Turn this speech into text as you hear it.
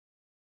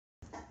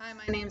Hi,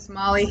 my name's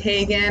Molly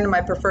Hagan. My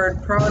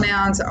preferred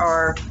pronouns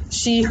are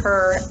she,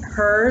 her,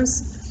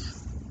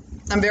 hers.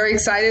 I'm very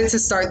excited to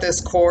start this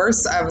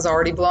course. I was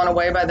already blown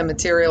away by the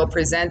material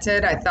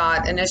presented. I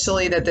thought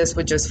initially that this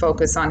would just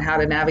focus on how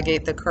to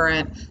navigate the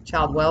current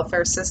child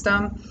welfare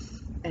system,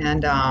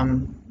 and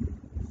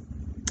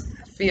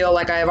feel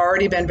like I've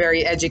already been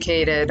very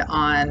educated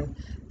on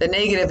the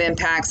negative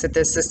impacts that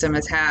this system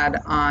has had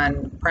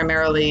on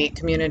primarily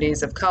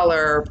communities of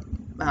color,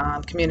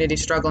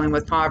 communities struggling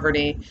with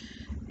poverty,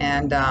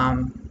 and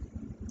I'm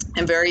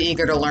very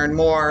eager to learn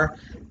more.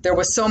 There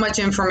was so much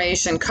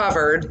information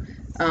covered.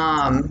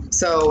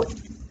 So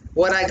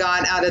what I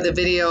got out of the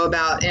video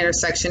about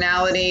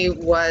intersectionality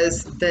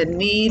was the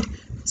need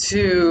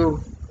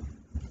to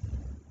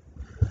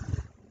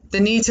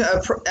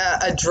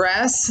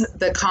address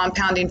the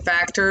compounding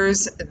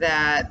factors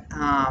that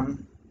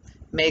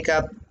make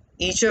up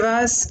each of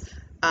us.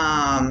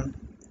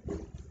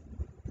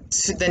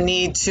 The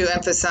need to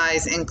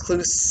emphasize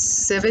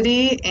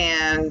inclusivity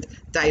and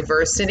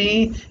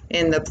diversity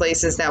in the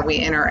places that we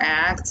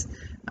interact.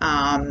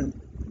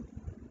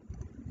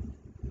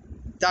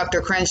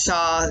 Dr.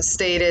 Crenshaw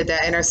stated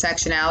that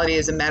intersectionality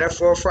is a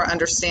metaphor for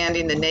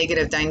understanding the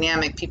negative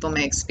dynamic people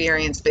may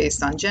experience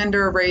based on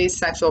gender, race,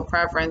 sexual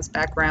preference,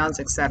 backgrounds,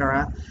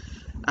 etc.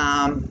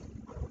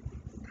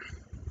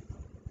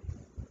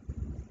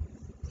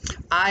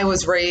 I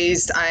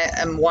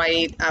am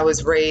white. I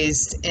was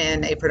raised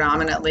in a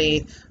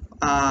predominantly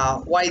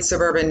white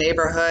suburban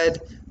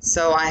neighborhood,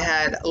 so I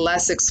had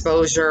less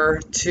exposure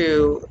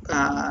to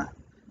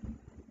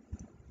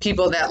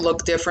people that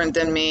look different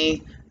than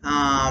me.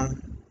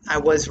 I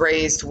was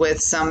raised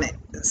with some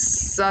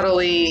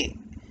subtly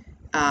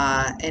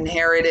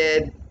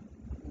inherited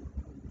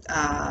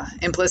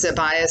implicit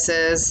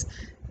biases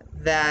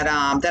that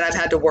I've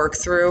had to work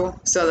through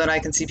so that I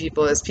can see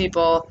people as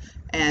people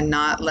and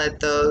not let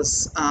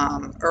those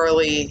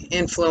early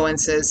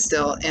influences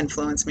still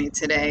influence me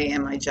today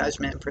in my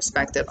judgment and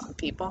perspective on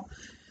people.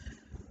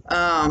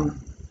 I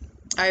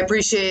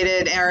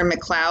appreciated Aaron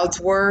McLeod's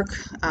work,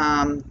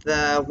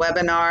 the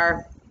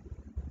webinar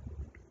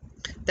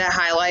that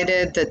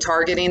highlighted the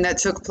targeting that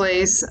took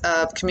place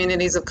of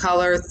communities of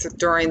color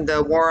during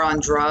the war on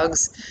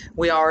drugs.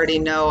 We already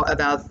know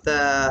about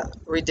the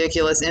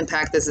ridiculous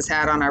impact this has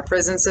had on our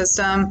prison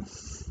system,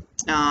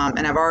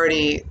 and I've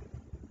already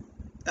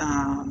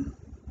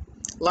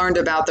learned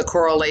about the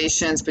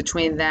correlations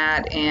between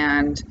that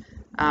and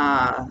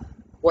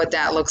what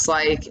that looks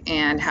like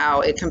and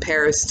how it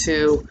compares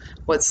to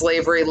what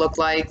slavery looked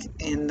like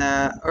in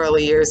the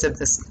early years of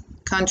this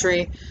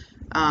country.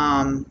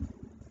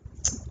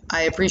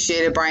 I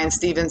appreciated Brian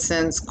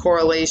Stevenson's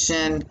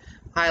correlation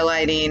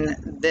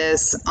highlighting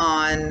this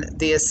on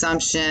the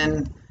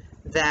assumption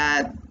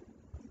that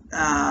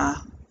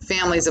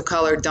families of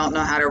color don't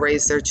know how to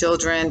raise their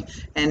children,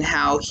 and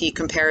how he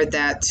compared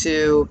that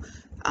to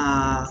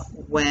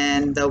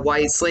when the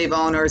white slave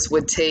owners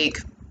would take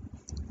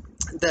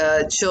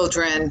the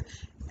children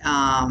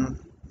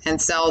and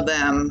sell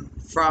them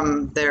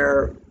from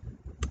their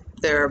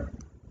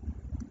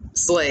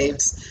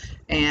slaves,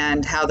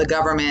 and how the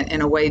government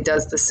in a way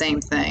does the same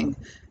thing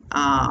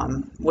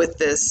with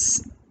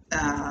this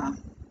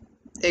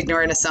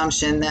ignorant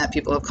assumption that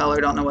people of color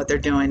don't know what they're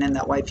doing and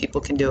that white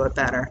people can do it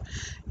better,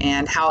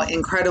 and how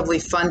incredibly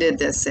funded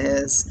this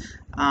is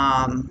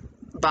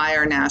by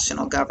our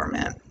national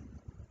government,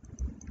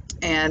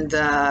 and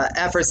the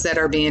efforts that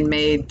are being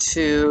made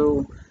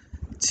to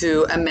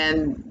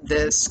amend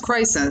this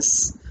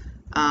crisis.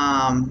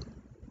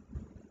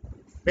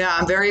 Yeah,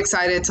 I'm very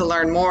excited to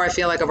learn more. I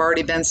feel like I've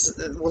already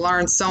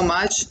learned so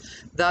much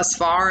thus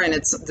far, and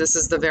this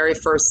is the very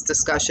first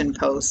discussion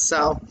post.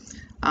 So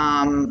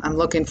I'm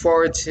looking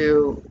forward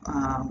to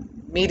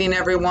meeting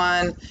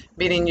everyone,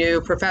 meeting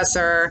you,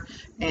 Professor,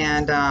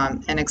 and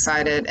I'm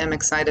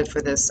excited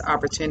for this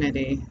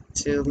opportunity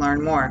to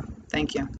learn more. Thank you.